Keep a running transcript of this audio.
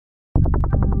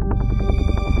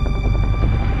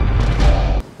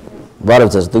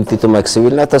Բարև ձեզ, դուք դիտում եք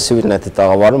CivilNet-ը, CivilNet-ի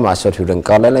տաղավարում այսօր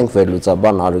հյուրընկալել ենք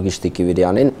Վերլուծաբան Արգիշտի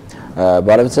Կիվիրյանին։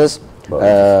 Բարև ձեզ,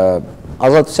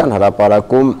 Ազատության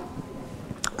հրապարակում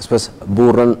այսպես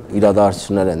բուռն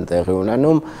իրադարձություններ են տեղի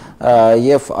ունենում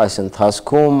եւ այս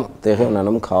ընթացքում տեղի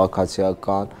ունենում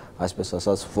քաղաքացիական, այսպես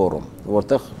ասած, ֆորում,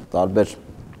 որտեղ տարբեր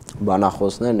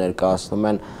բանախոսներ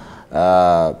ներկայացնում են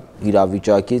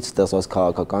իրավիճակից ստեղծված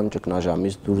քաղաքական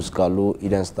ճգնաժամից դուրս գալու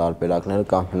իրենց տարբերակները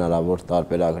կամ հնարավոր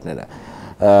տարբերակները։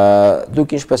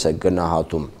 Դուք ինչպես եք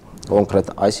գնահատում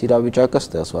կոնկրետ այս իրավիճակը,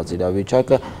 ստեղծված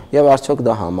իրավիճակը եւ արդյոք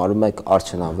դա համարում եք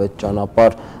արդյունավետ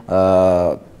ճանապարհ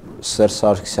Սերժ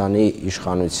Սարգսյանի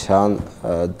իշխանության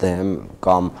դեմ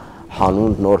կամ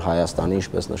հանուն նոր Հայաստանի,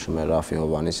 ինչպես նշում է Ռաֆի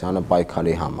Հովհաննիսյանը,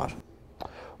 պայքարի համար։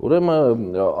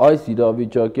 Ուրեմն այս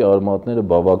իրավիճակի արմատները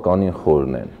բավականին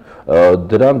խորն են։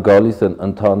 Դրանք գալիս են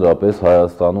ընդհանրապես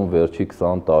Հայաստանում վերջի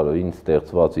 20 տարին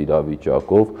ստեղծված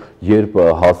իրավիճակով, երբ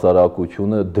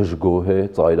հասարակությունը դժգոհ է,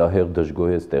 ծայրահեղ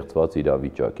դժգոհ է ստեղծված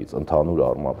իրավիճակից ընդհանուր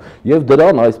առմամբ։ Եվ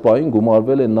դրան այս պահին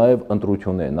գումարվել են նաև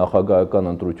ընտրություններ,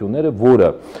 նախագահական ընտրությունները, որը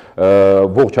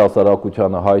ողջ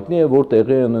հասարակությանը հայտնի է, որ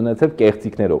տեղի են ունեցել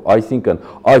կեղծիքներով, այսինքն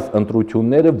այս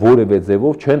ընտրությունները որևէ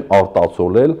ձևով չեն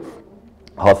արտացոլել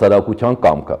հասարակության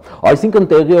կամքը։ Այսինքն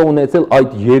տեղի է ունեցել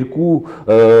այդ երկու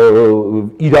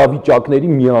իրավիճակների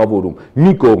միավորում։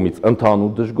 Մի կողմից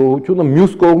ընդհանուր դժգոհությունը,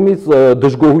 մյուս կողմից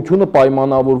դժգոհությունը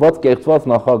պայմանավորված կեղծված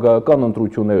նախագահական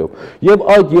ընտրություններով։ Եվ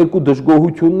այդ երկու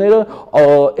դժգոհությունները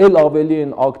ել ավելի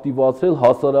են ակտիվացրել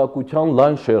հասարակության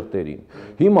լայն շերտերին։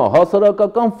 Հիմա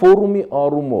հասարակական ֆորումի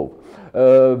առումով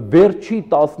վերջի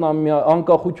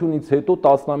անկախությունից հետո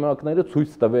տասնամյակները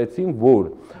ցույց տվեցին, որ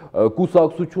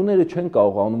կուսակցությունները չեն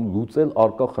կարողանում լուծել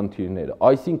առկա խնդիրները,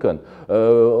 այսինքն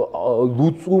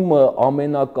լուծումը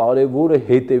ամենակարևորը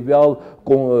հետևյալ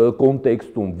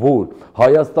կոնտեքստում, որ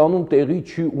Հայաստանում տեղի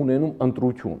չի ունենում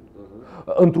ընտրություն,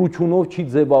 ընտրությունով չի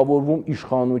ձևավորվում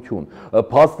իշխանություն,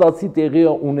 փաստացի տեղի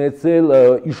է ունեցել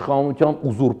իշխանության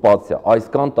ուզուրպացիա,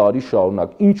 այսքան տարի շարունակ,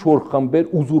 ինչ որ խմբեր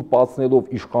ուզուրպացնելով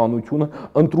իշխանությունը,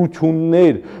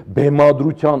 ընտրություններ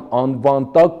բեմադրության անվան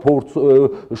տակ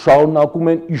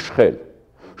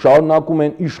շարունակում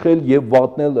են իշխել եւ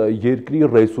վատնել երկրի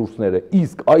ռեսուրսները,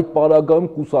 իսկ այդ պարագայում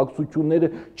կուսակցությունները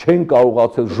չեն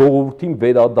կարողացել ժողովրդին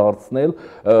վերադարձնել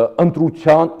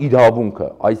ընտրության իրավունքը,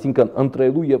 այսինքն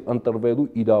ընտրելու եւ ընտրվելու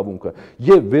իրավունքը։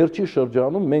 Եվ վերջի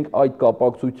շրջանում մենք այդ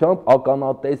կապակցությամբ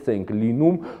ականատես ենք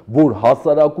լինում, որ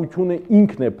հասարակությունը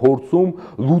ինքն է փորձում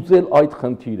լուծել այդ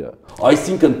խնդիրը։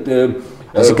 Այսինքն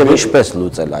ինչպես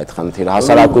լուծել այդ խնդիրը,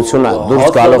 հասարակությունը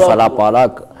դուրս գալով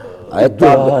հրապարակ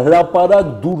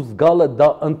հրապարակ դուրս գալը դա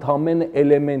ընդամենը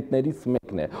էլեմենտներից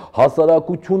մեկն է։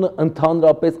 Հասարակությունը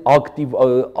ընդհանրապես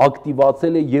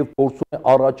ակտիվացել է եւ փորձում է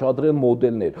առաջադրել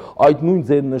մոդելներ։ Այդ նույն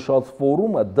ձեր նշած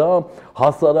ֆորումը դա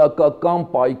հասարակական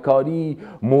պայքարի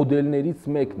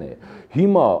մոդելներից մեկն է։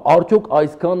 Հիմա արդյոք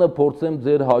այսքանը փորձեմ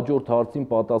ձեր հաջորդ հարցին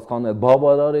պատասխանել,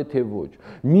 բավարար է թե ոչ։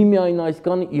 Միմիայն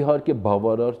այսքանը իհարկե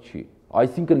բավարար չի։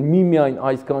 Այսինքն միմիայն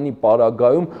այսքանի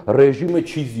պարագայում ռեժիմը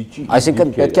չի զիջի։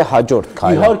 Այսինքն պետք է հաջորդ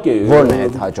քայլը։ Իհարկե, ո՞րն է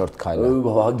այդ հաջորդ քայլը։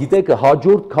 Գիտեք,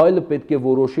 հաջորդ քայլը պետք է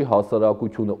որոշի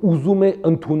հասարակությունը, ուզում է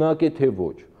ընդունակ է թե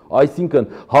ոչ։ Այսինքն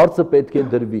հարցը պետք է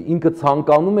դրվի, ինքը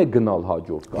ցանկանում է գնալ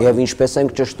հաջորդ քայլը։ Եվ ինչպես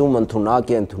ենք ճշտում,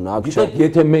 ընդունակ է, ընդունակ չէ։ Գիտեք,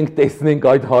 եթե մենք տեսնենք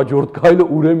այդ հաջորդ քայլը,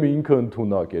 ուրեմն ինքը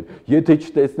ընդունակ էր։ Եթե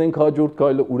չտեսնենք հաջորդ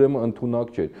քայլը, ուրեմն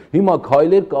ընդունակ չէր։ Հիմա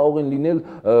քայլեր կարող են լինել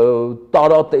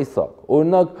տարատեսակ։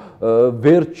 Օրինակ,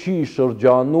 վերջի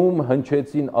շրջանում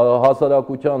հնչեցին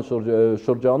հասարակության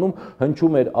շրջանում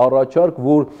հնչում էր առաջարկ,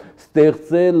 որ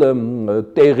ստեղծել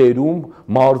տեղերում,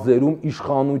 մարզերում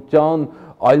իշխանության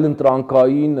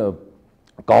այլընտրանքային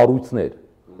կառույցներ։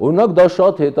 Օրինակ դա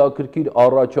շատ հետաքրքիր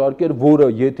առաջարկ էր, որը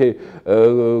եթե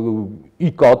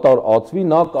ի կատար ածվի,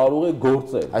 նա կարող է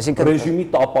գործել ռեժիմի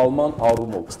տապալման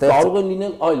առումով։ Կարող են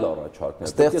լինել այլ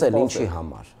առաջարկներ։ Ստեղծել ինչի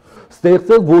համար։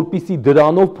 Ստեղծել, որպեսզի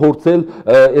դրանով փորձել,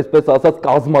 այսպես ասած,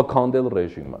 կազմաքանդել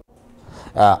ռեժիմը։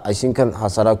 Այսինքն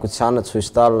հասարակությանը ցույց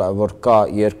տալ, որ կա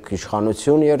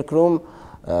երկիշխանություն երկրում,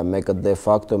 մեկը դե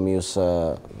ֆակտո, մյուսը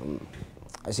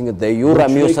այսինքն դե յուրե,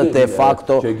 մյուսը դե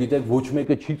ֆակտո։ Չգիտեք, ոչ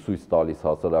մեկը չի ցույց տալիս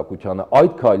հասարակությանը,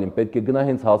 այդ քայլին պետք է գնա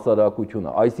հենց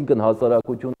հասարակությունը, այսինքն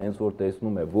հասարակությունը հենց որ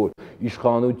տեսնում է, որ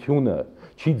իշխանությունը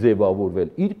չի ձևավորվել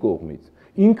իր կողմից,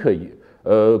 ինքը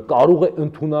կարող է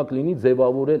ընդունակ լինի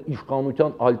ձևավորել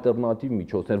իշխանության ալտերնատիվ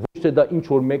միջոցներ, ոչ թե դա ինչ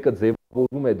որ մեկը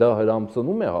ձևավորում է, դա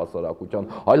հրամցնում է հասարակության,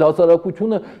 այլ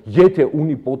հասարակությունը եթե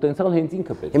ունի պոտենցիալ հենց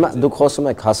ինքը պետք է։ Հիմա դուք խոսում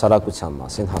եք հասարակության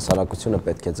մասին, հասարակությունը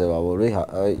պետք է ձևավորվի։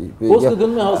 Խոսքը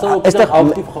գնում է հասարակության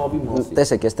ակտիվ խավի մասին։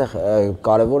 Տեսեք, այստեղ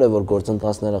կարևոր է որ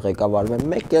գործընթացները ղեկավարվեն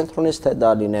մեկ կենտրոնից, թե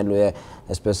դա լինելու է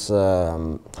այսպես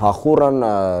հախուռն,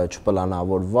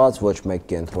 չպլանավորված, ոչ մեկ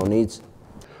կենտրոնից։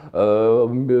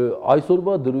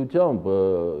 Այսօրվա դրությամբ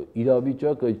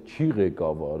իրավիճակը չի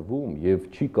ղեկավարվում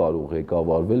եւ չի կարող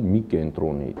ղեկավարվել մի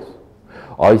կենտրոնից։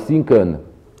 Այսինքն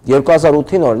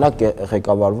 2008-ին օրինակ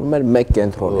ղեկավարվում էր մեկ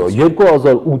կենտրոնից։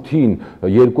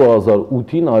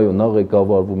 2008-ին այո, նա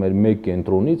ղեկավարվում էր մեկ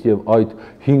կենտրոնից եւ այդ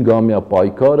 5-ամյա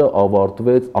պայքարը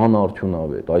ավարտվեց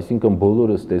անարդյունավետ։ Այսինքն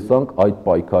բոլորս տեսանք այդ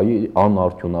պայքարի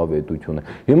անարդյունավետությունը։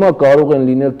 Հիմա կարող են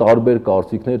լինել տարբեր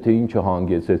կարծիքներ, թե ինչը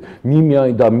հանգեցրեց։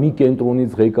 Միայն դա մի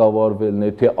կենտրոնից ղեկավարվելն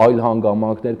է, թե այլ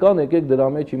հանգամանքներ կան, եկեք դրա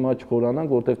մեջ հիմա չխորանանք,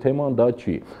 որտեղ թեման դա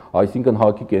չի։ Այսինքն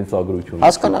հակի կենսագրությունը։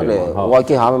 Հասկանալի է,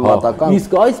 ուղղակի համեմատական։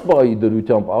 Իսկ այս պահի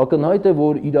դրությամբ ակնհայտ է,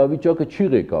 որ իրավիճակը չի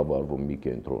ղեկավարվում մի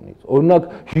կենտրոնից։ Օրինակ,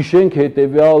 հիշենք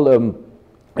հետևյալ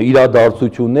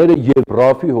իրադարձությունները, երբ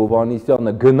Ռաֆի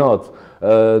Հովհաննիսյանը գնաց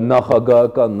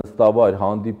նախագահական նստավայր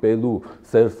հանդիպելու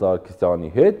Սերժ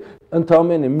Սարգսյանի հետ,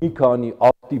 ընդամենը մի քանի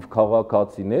ակտիվ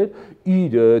քաղաքացիներ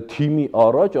իր թիմի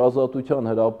առաջ Ազատության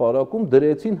հրապարակում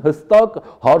դրեցին հստակ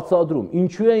հարցադրում,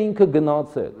 ինչու է ինքը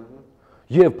գնացել։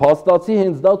 Եվ փաստացի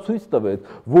հենց դա ցույց տվեց,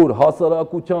 որ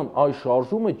հասարակության այս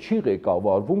շարժումը չի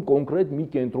ղեկավարվում կոնկրետ մի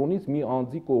կենտրոնից, մի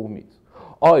անձի կողմից,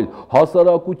 այլ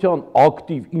հասարակության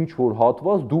ակտիվ ինչ-որ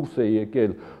հատված դուրս է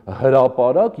եկել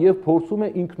հրապարակ եւ փորձում է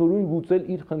ինքնուրույն լուծել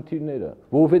իր խնդիրները,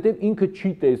 որովհետեւ ինքը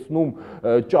չի տեսնում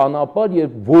ճանապարհ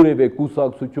եւ որևէ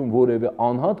կուսակցություն, որևէ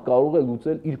անհատ կարող է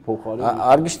լուծել իր փոխարեն։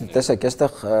 Արգիշտի, տեսեք,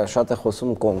 այստեղ շատ է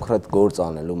խոսում կոնկրետ գործ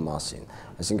անելու մասին,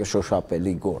 այսինքն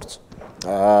շոշափելի գործ։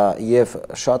 Եվ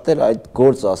շատեր այդ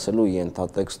գործ ասելու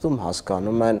ենթատեքստում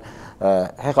հասկանում են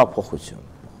հեղափոխություն,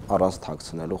 առանց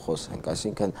թաքցնելու խոսենք,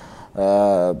 այսինքն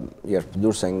երբ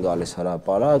դուրս են գալիս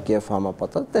հրապարակ եւ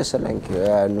համապատասխան տեսել ենք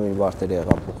նույն վարտերի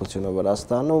հեղափոխությունը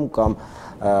Վրաստանում կամ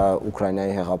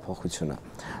Ուկրաինայի հեղափոխությունը,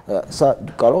 սա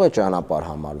կարող է ճանապարհ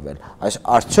համարվել, այս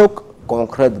արդյոք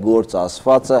կոնկրետ գործ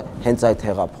ասվածը հենց այդ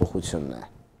հեղափոխությունն է։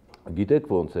 Գիտեք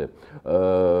ոնց է,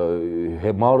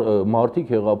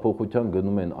 մարդիկ հեղափոխության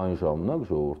գնում են այն ժամանակ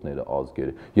ժողովուրդները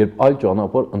ազգերը, երբ այլ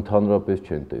ճանապարհ ընդհանրապես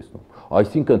չեն տեսնում։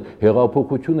 Այսինքն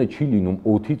հեղափոխությունը չի լինում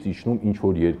օդից իջնում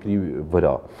ինչ-որ երկրի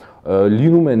վրա,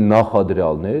 լինում են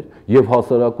նախադրյալներ եւ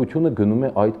հասարակությունը գնում է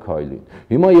այդ քայլին։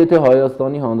 Հիմա եթե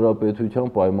Հայաստանի Հանրապետության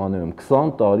պայմաններում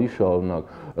 20 տարի շարունակ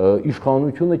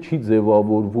իշխանությունը չի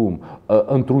ձևավորվում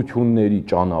ընտրությունների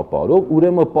ճանապարհով,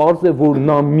 ուրեմն պարզ է, որ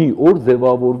նա մի օր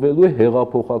ձևավորվելու է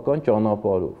հեղափոխական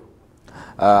ճանապարհով։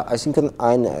 Այսինքն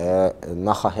այն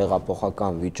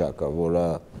նախահեղափոխական վիճակը, որը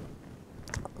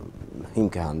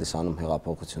հիմք է հանդիսանում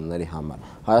հեղափոխությունների համար,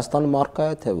 Հայաստանում առկա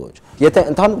է թե ոչ։ Եթե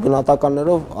ընդհանուր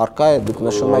գնահատականներով առկա է, դուք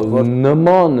նշում եք, որ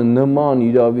նման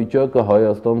իրավիճակը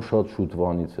Հայաստանում շատ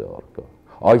շուտվանից է առկա։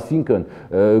 Այսինքն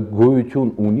գոյություն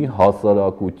ունի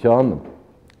հասարակության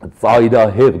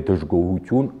ծայրահեղ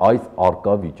դժգոհություն այս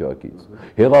առկա վիճակից։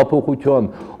 Հեղափոխության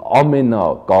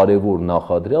ամենակարևոր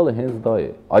նախադրյալը հենց դա է։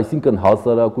 Այսինքն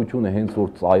հասարակությունը հենց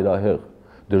որ ծայրահեղ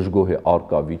դժգոհ է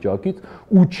առկա վիճակից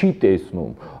ու չի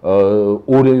տեսնում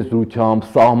օրենսդրությամբ,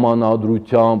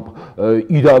 սահմանադրությամբ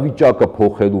իրավիճակը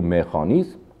փոխելու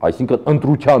մեխանիզմ, այսինքն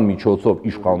ընտրության միջոցով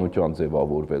իշխանության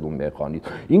ձևավորվելու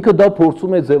մեխանիզմ, ինքը դա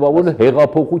փորձում է ձևավորել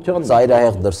հեղափոխության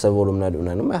ծայրահեղ դրսևորումներ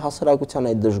ունենում է հասարակության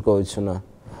այդ դժգոհությունը։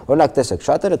 Օրինակ տեսեք,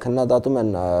 շատերը քննադատում են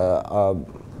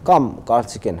կամ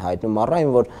կարծիք են հայտնում առայն,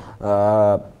 որ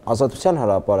Ազատության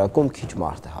հրապարակում քիչ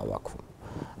մարդ է հավաքվում։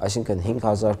 Այսինքն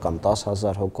 5000 կամ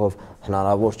 10000 հոգով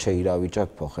հնարավոր չէ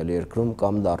իրավիճակ փոխել երկրում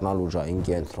կամ դառնալ ուժային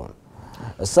կենտրոն։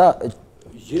 Սա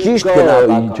ճիշտ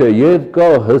գնահատական չէ, երբ կա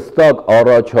հստակ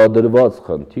առաջադրված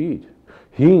խնդիր,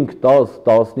 5, 10,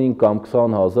 15 կամ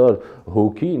 20000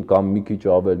 հոգին կամ մի քիչ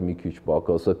ավել, մի քիչ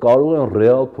պակասը կարող են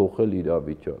ռեալ փոխել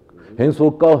իրավիճակ։ Հենց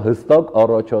որ կա հստակ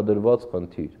առաջադրված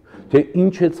խնդիր, թե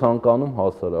ինչ է ցանկանում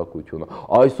հասարակությունը։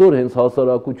 Այսօր հենց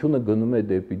հասարակությունը գնում է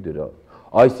դեպի դրան։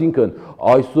 Այսինքն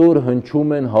այսօր հնչում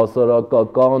են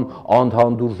հասարակական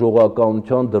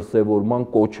անդանդուրժողականության դրսևորման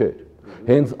կոչեր։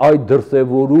 Հենց այդ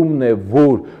դրսևորումն է,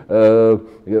 որ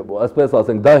այսպես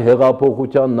ասենք, դա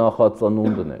հեղափոխության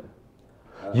նախածնունդն է։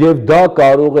 Եվ դա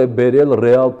կարող է բերել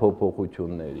ռեալ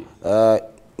փոփոխությունների։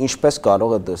 Ինչպես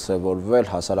կարող է դրսևորվել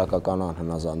հասարակական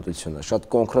անհնազանդությունը, շատ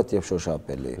կոնկրետ եւ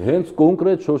շոշափելի։ Հենց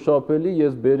կոնկրետ շոշափելի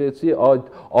ես բերեցի այդ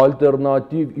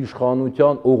ալտերնատիվ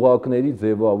իշխանության օղակների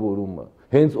ձևավորումը։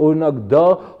 Հենց օրինակ դա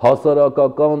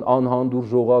հասարակական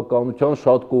անհանդուրժողականության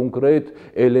շատ կոնկրետ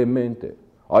էլեմենտ է։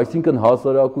 Այսինքն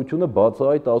հասարակությունը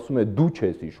բացահայտ ասում է դու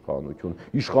չես իշխանություն,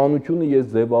 իշխանությունը ես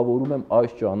ձևավորում եմ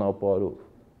այս ճանապարհով։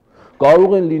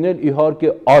 Կարող են լինել իհարկե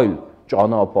այլ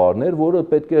ճանապարհներ, որը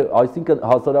պետք է, այսինքն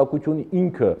հասարակությունը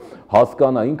ինքը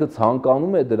հասկանա, ինքը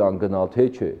ցանկանում է դրան գնալ, թե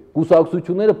չէ։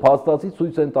 Կուսակցությունները փաստացի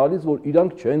ցույց են տալիս, որ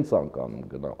իրանք չեն ցանկանում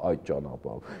գնալ այդ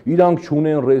ճանապարհով։ Իրանք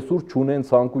չունեն ռեսուրս, չունեն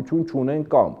ցանկություն, չունեն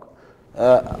կամք։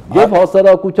 Եվ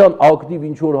հասարակության ակտիվ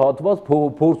ինչ-որ հատված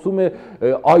փորձում է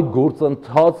այդ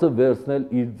գործընթացը վերցնել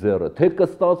իր ձեռը։ Թե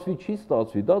կստացվի, չի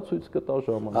ստացվի, դա ցույց կտա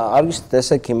ժամանակը։ Արգիշտ,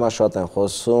 տեսեք, հիմա շատ են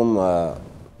խոսում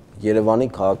Երևանի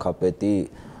քաղաքապետի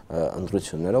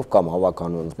ընտրություններով կամ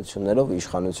հավաքանու ընտրություններով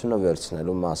իշխանությունը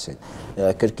վերցնելու մասին։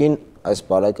 Կրկին այս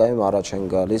բարակայում առաջ են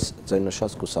գալիս ձեր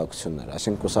նշած կուսակցությունները,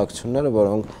 այսինքն կուսակցությունները,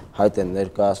 որոնք հայտ են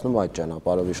ներկայացնում այդ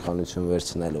ճանապարհով իշխանություն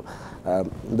վերցնելու։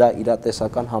 Դա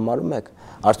իրատեսական համարում եք։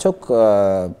 Արդյոք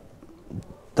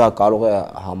դա կարող է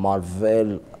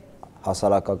համարվել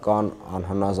հասարակական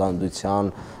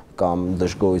անհնազանդության կամ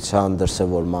դժգոհության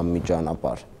դրսևորման մի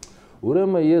ճանապարհ։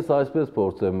 Ուրեմն ես այսպես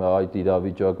փորձեմ այդ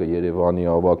իրավիճակը Երևանի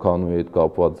հավաքանու հետ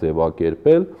կապված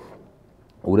ձևակերպել,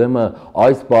 ուրեմն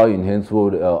այս պահին հենց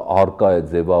որ առկա է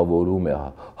ձևավորում է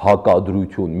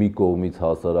հակադրություն մի կողմից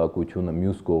հասարակությունը,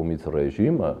 մյուս կողմից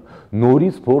ռեժիմը,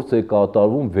 նորից փորձ է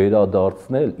կատարվում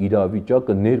վերադարձնել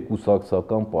իրավիճակը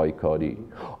ներկուսակցական պայքարի։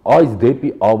 Այս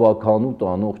դեպի ավականու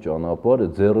տանող ճանապարհը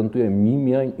ձեռնտու է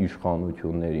միմիայն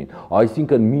իշխանություններին,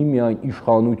 այսինքն միմիայն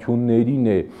իշխանություններին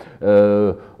է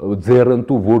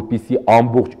ձեռնտու, որպիսի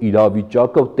ամբողջ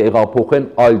իրավիճակը տեղափոխեն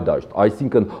այլ դաշտ,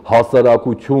 այսինքն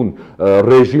հասարակություն,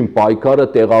 ռեժիմ պայքարը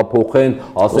տեղափոխեն,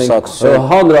 ասենք,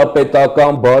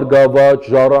 հանրապետական, բարգավաճ,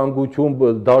 ժառանգություն,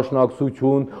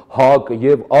 դաշնակցություն, ՀԱԿ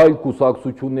եւ այլ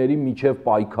կուսակցությունների միջև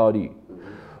պայքարի։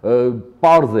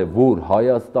 Պարզ է, որ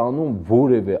Հայաստանում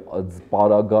որևէ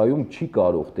պարագայում չի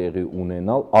կարող տեղի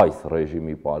ունենալ այս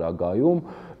ռեժիմի պարագայում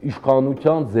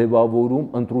իշխանության ձևավորում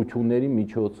ընտրությունների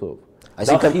միջոցով։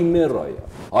 Դա խիմերա է,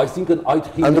 այսինքն այդ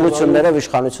ընտրություններով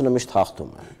իշխանությունը միշտ հաղթում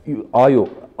է։ Այո,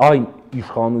 այն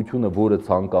իշխանությունը, որը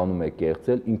ցանկանում է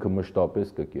կեղծել, ինքը մշտապես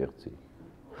կկեղծի։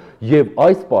 Եվ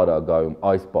այս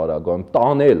պարագայում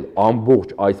տանել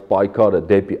ամբողջ այս պայքարը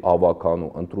դեպի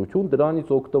ավականու ընտրություն, դրանից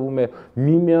օգտվում է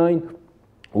միմիայն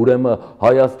ուրեմն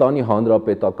Հայաստանի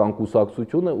Հանրապետական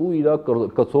կուսակցությունը ու իր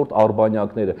կցորդ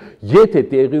արբանյակները։ Եթե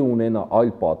տեղի ունենա այլ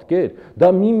պատկեր,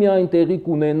 դա միմիայն տեղի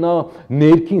կունենա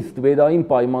ներքին ստվերային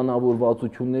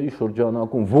պայմանավորվածությունների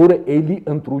շրջանակում, որը էլի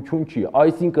ընտրություն չի,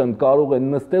 այսինքն կարող են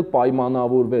նստել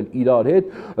պայմանավորվել իրար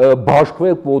հետ,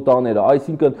 բաշխվել կվոտաները,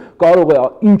 այսինքն կարող է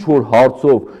ինչ-որ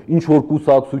հարցով, ինչ-որ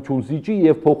կուսակցություն զիջի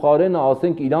եւ փոխարենը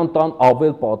ասենք իրան տան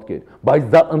ավել պատկեր, բայց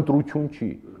դա ընտրություն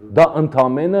չի։ Դա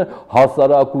ընդամենը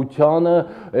հասարակությանը,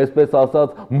 այսպես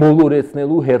ասած,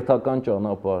 մոլորեցնելու հերթական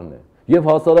ճանապարհն է։ Եվ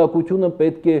հասարակությունը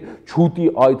պետք է չուտի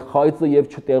այդ խայծը եւ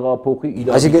չտեղափոխի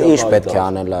իր Այսինքն ինչ պետք է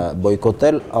անել,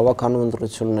 բոյկոտել ավականու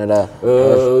ընտրությունները,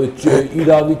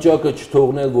 իրավիճակը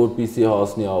չթողնել, որպեսզի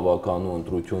հասնի ավականու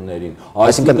ընտրություններին։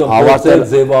 Այսինքն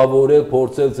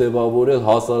փորձել ձևավորել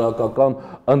հասարակական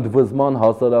ընդվզման,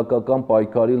 հասարակական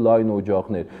պայքարի լայն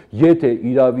օջախներ։ Եթե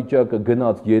իրավիճակը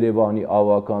գնաց Երևանի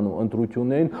ավականու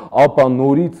ընտրություններին, ապա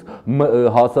նորից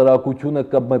հասարակությունը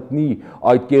կմտնի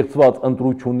այդ կեղծված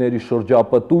ընտրությունների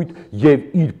շրջապտույտ եւ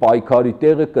իր պայքարի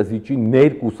տեղը կզիջի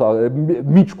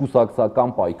միջկուսակցական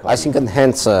պայքար։ Այսինքն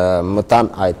հենց մտան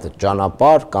այդ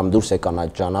ճանապարհ կամ դուրս եկան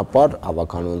այդ ճանապարհ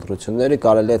ավականու ընտրությունները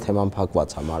կարելի է թեման փակված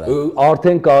համարել։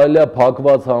 Արդեն կարելի է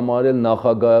փակված համարել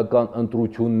նախագահական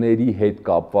ընտրությունների հետ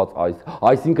կապված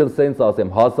այսինքն սենց ասեմ,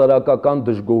 հասարակական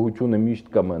դժգոհությունը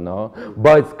միշտ կմնա,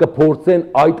 բայց կփորձեն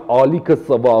այդ ալիքը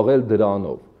սվաղել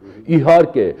դրանով։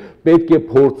 Իհարկե, պետք է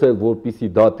փորձել, որպեսզի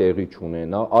դա տեղի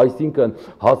չունենա, այսինքն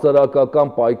հասարակական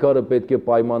պայքարը պետք է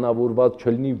պայմանավորված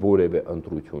չլինի որևէ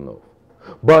ընտրությունով։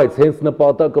 Բայց հենց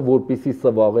նպատակը, որպեսզի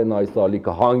սվաղեն այս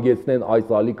ալիքը, հանգեցնեն այս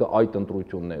ալիքը այդ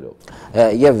ընտրություններով։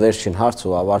 Եվ վերջին հարց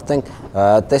ու ավարտենք,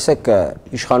 տեսեք,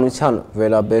 իշխանության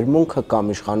վերաբերմունքը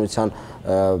կամ իշխանության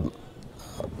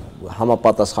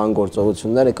համապատասխան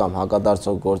գործողությունները կամ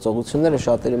հակադարձող գործողությունները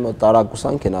շատերի մոտ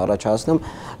տարակուսանք են առաջացնում։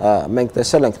 Մենք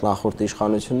տեսել ենք նախորդ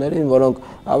իշխանություններին, որոնք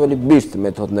ավելի բիրտ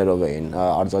մեթոդներով էին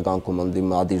արձագանքում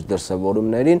ընդդիմադիր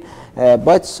դրսևորումներին,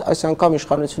 բայց այս անգամ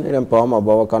իշխանությունները իրեն պահում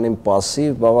բավականին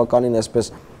պասիվ, բավականին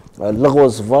այսպես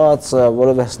լղոզված,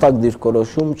 որովհետև հստակ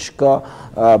դիրքորոշում չկա,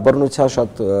 բռնության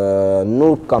շատ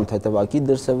նուրբ կամ թեթևակի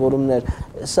դրսևորումներ,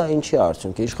 սա ինչի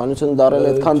արդյունք է, իշխանությունը դարել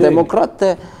այդքան դեմոկրատ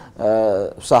է,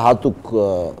 սա հատուկ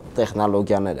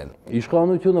տեխնոլոգիաներ են։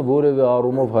 Իշխանությունը որևէ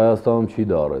առումով Հայաստանում չի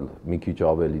դարել մի քիչ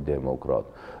ավելի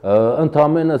դեմոկրատ։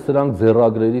 Ընդամենը սրանք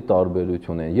ձեռագրերի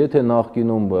տարբերություն են։ Եթե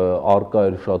նախկինում առկա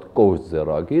էր շատ կոշտ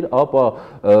ձեռագիր, ապա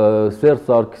Սերժ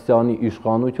Սարգսյանի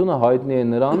իշխանությունը հայտնի է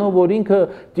նրանով, որ ինքը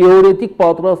թեորետիկ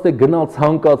պատրաստ է գնալ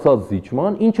ցանկացած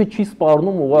զիջման, ինչը չի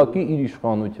սպառնում ուղղակի իր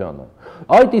իշխանությանը։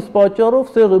 Այդ իսկ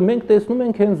պատճառով մենք տեսնում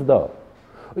ենք հենց դա։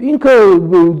 Ինքը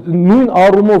նույն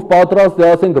առումով պատրաստ է,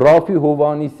 ասենք, Ռաֆի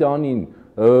Հովհաննիսյանին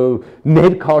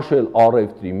ներքաշել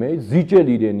առևտրի մեջ,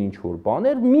 զիջել իրեն ինչ-որ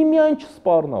բաներ, միմիայն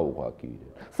չսպառնա ուղղակի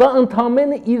իրեն։ Սա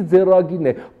ընդամենը իր ձեռագիրն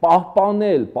է,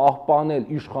 պահպանել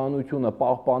իշխանությունը,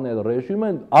 պահպանել ռեժիմը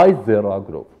այս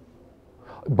ձեռագրով։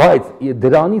 Բայց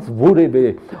դրանից որևէ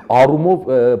առումով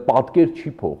պատկեր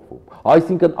չի փոխվում։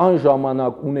 Այսինքն այն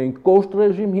ժամանակ ունենք կոշտ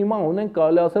ռեժիմ, հիմա ունենք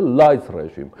կարելի ասել լայց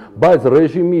ռեժիմ, բայց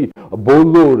ռեժիմի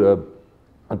բոլոր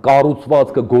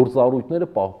կառուցվածքը, գործառույթները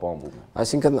պահպանվում են։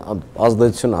 Այսինքն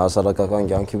ազդեցությունը հասարակական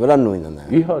կյանքի վրա նույնն է։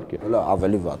 Իհարկե,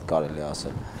 ավելի վատ կարելի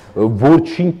ասել։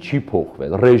 Ոչինչ չի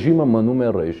փոխվել, ռեժիմը մնում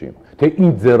է ռեժիմ։ Թե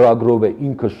ինչ ձեռագրով է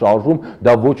ինքը շարժում,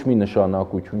 դա ոչ մի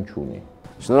նշանակություն չունի։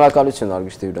 Շնորհակալություն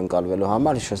Արգիշտի հյուրընկալվելու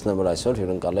համար, հիշեցնեմ, որ այսօր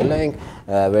հյուրընկալել ենք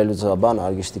վերլուծաբան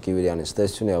Արգիշտի Կիվիրյանին,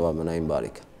 ստեսություն եւ ամենայն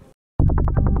բարիք։